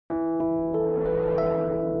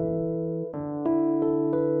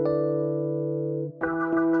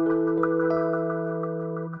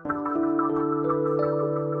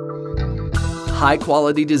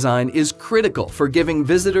High-quality design is critical for giving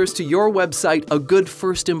visitors to your website a good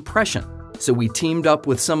first impression. So we teamed up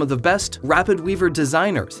with some of the best RapidWeaver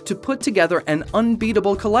designers to put together an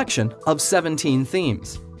unbeatable collection of 17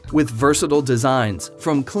 themes. With versatile designs,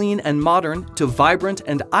 from clean and modern to vibrant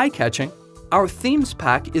and eye-catching, our themes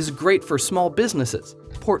pack is great for small businesses,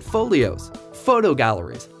 portfolios, photo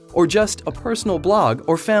galleries, or just a personal blog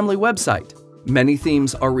or family website. Many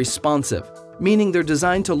themes are responsive, meaning they're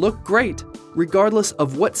designed to look great regardless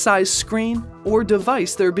of what size screen or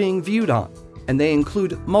device they're being viewed on. And they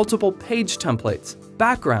include multiple page templates,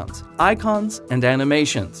 backgrounds, icons, and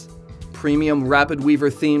animations. Premium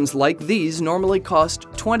RapidWeaver themes like these normally cost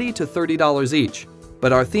 $20 to $30 each,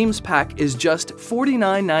 but our themes pack is just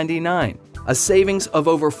 $49.99, a savings of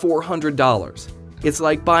over $400. It's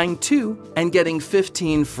like buying 2 and getting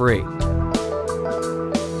 15 free.